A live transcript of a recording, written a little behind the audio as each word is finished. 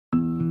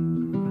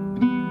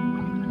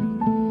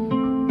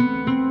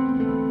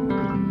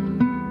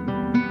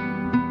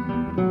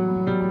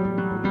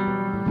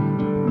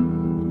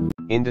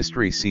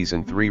Industry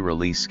Season 3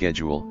 release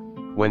schedule.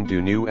 When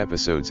do new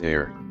episodes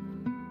air?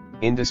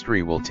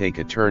 Industry will take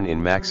a turn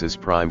in Max's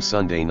prime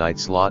Sunday night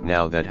slot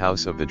now that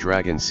House of the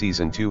Dragon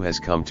Season 2 has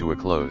come to a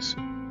close.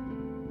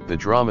 The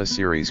drama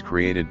series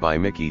created by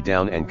Mickey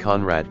Down and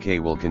Conrad K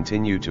will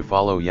continue to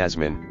follow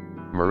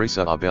Yasmin,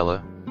 Marissa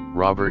Abela,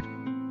 Robert,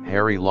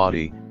 Harry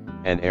Lottie,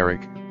 and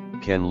Eric,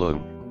 Ken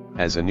Leung,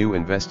 as a new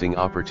investing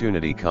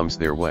opportunity comes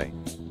their way.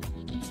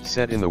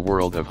 Set in the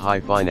world of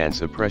high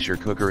finance, a pressure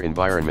cooker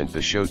environment,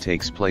 the show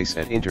takes place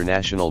at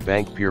international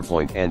bank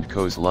Pierpoint &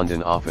 Co.'s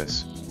London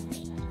office.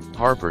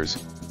 Harper's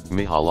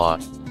Mihala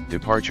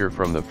departure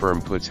from the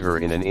firm puts her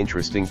in an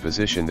interesting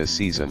position this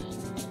season.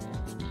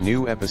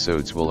 New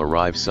episodes will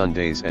arrive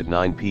Sundays at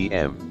 9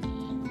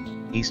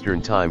 p.m. Eastern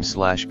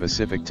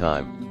Time/Pacific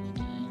Time.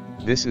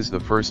 This is the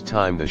first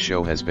time the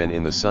show has been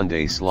in the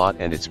Sunday slot,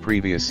 and its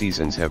previous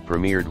seasons have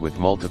premiered with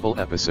multiple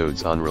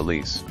episodes on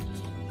release.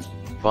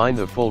 Find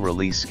the full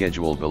release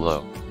schedule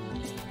below.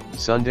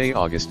 Sunday,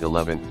 August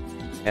 11th,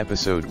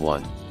 Episode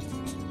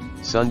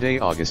 1. Sunday,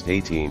 August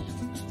 18th,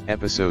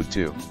 Episode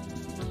 2.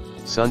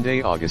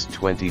 Sunday, August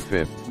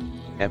 25th,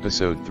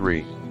 Episode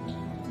 3.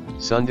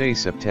 Sunday,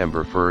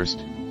 September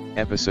 1st,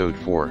 Episode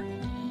 4.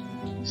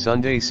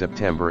 Sunday,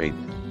 September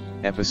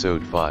 8th,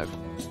 Episode 5.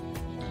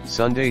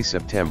 Sunday,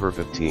 September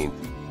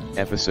 15th,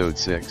 Episode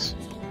 6.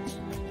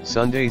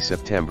 Sunday,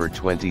 September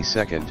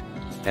 22nd,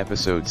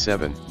 Episode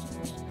 7.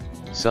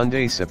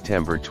 Sunday,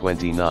 September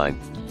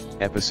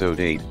 29th, Episode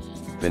 8,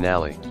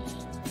 Finale.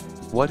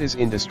 What is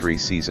Industry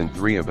Season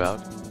 3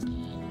 about?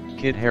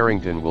 Kit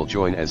Harrington will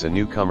join as a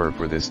newcomer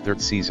for this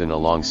third season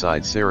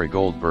alongside Sara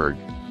Goldberg.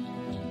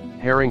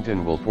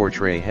 Harrington will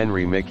portray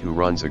Henry Mick, who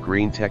runs a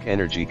green tech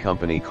energy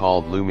company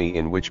called Lumi,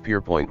 in which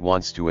Pierpoint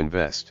wants to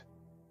invest.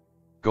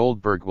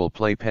 Goldberg will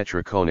play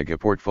Petra Koenig, a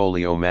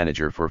portfolio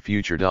manager for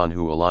FutureDawn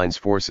who aligns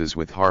forces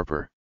with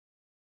Harper.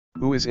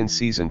 Who is in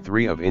Season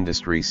 3 of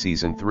Industry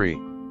Season 3?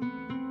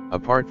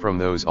 Apart from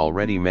those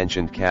already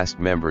mentioned, cast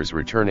members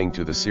returning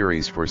to the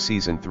series for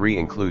Season 3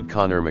 include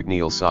Connor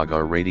McNeil,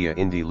 Sagar Radia,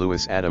 Indy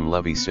Lewis, Adam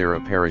Levy, Sarah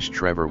Parrish,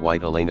 Trevor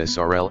White, Elena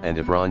Sarell, and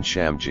Evron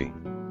Shamji.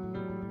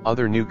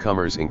 Other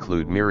newcomers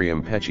include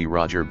Miriam Pecci,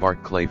 Roger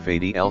Barclay,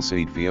 Fadi El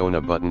Said, Fiona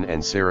Button,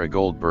 and Sara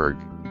Goldberg.